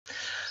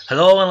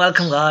Hello and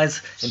welcome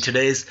guys. In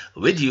today's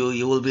video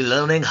you will be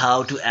learning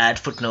how to add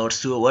footnotes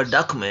to a Word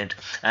document,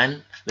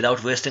 and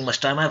without wasting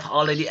much time I've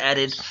already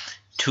added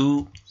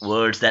two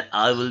words that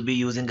I will be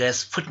using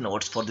as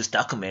footnotes for this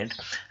document,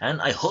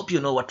 and I hope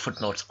you know what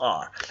footnotes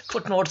are.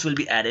 Footnotes will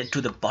be added to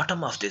the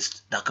bottom of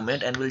this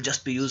document and will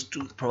just be used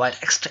to provide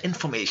extra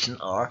information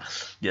or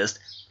just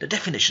the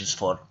definitions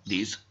for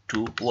these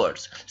two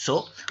words.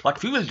 So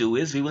what we will do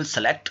is we will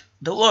select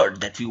the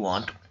word that we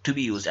want to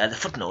be used as a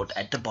footnote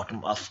at the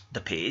bottom of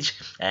the page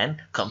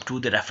and come to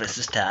the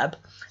references tab,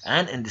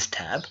 and in this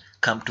tab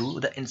come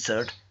to the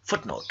insert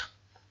footnote.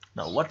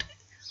 Now what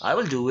I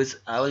will do is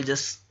I will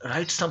just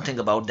write something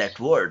about that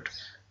word,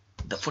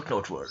 the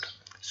footnote word.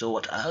 So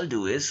what I'll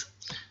do is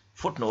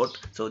footnote,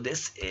 so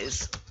this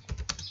is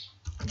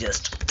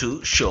just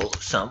to show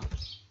some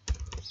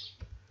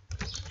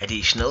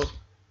additional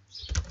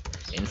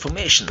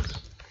information.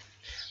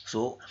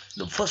 So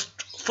the first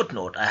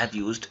footnote I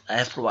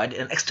have provided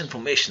an extra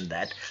information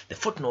that the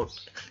footnote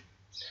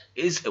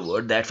is a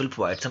word that will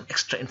provide some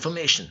extra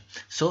information.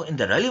 So in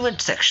the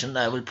relevant section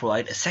I will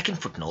provide a second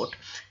footnote.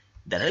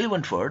 The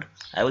relevant word,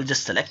 I will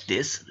just select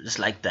this just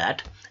like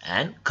that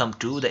and come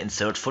to the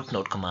insert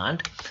footnote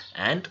command,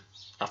 and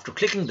after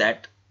clicking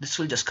that this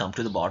will just come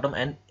to the bottom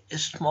and a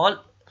small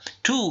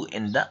 2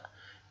 in the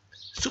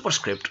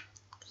superscript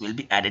will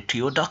be added to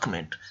your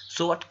document.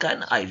 So what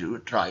can I do?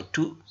 Try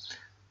to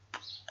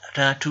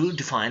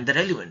define the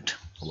relevant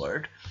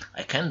word.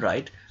 I can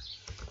write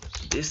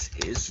this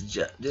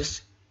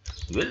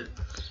will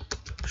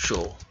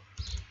show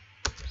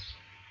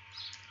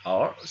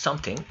or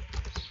something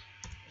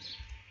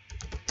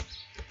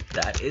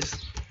that is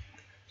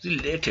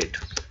related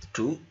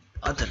to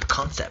other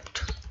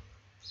concept.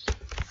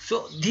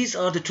 So these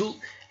are the two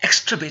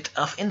extra bit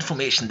of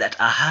information that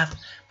I have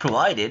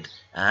provided,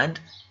 and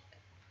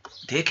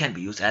they can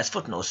be used as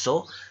footnotes.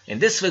 So in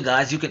this way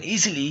guys, you can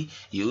easily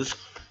use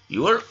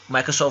your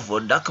Microsoft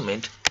Word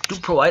document to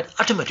provide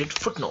automated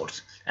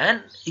footnotes,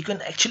 and you can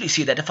actually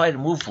see that if I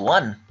remove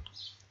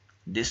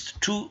this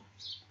 2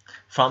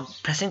 from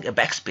pressing a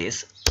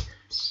backspace,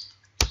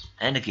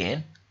 and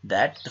again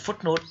that the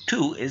footnote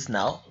 2 is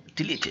now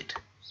deleted.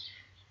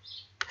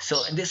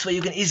 So in this way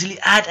you can easily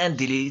add and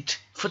delete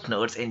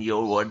footnotes in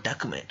your Word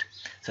document.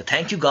 So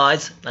thank you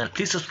guys, and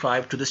please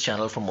subscribe to this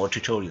channel for more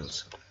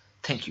tutorials.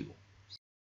 Thank you.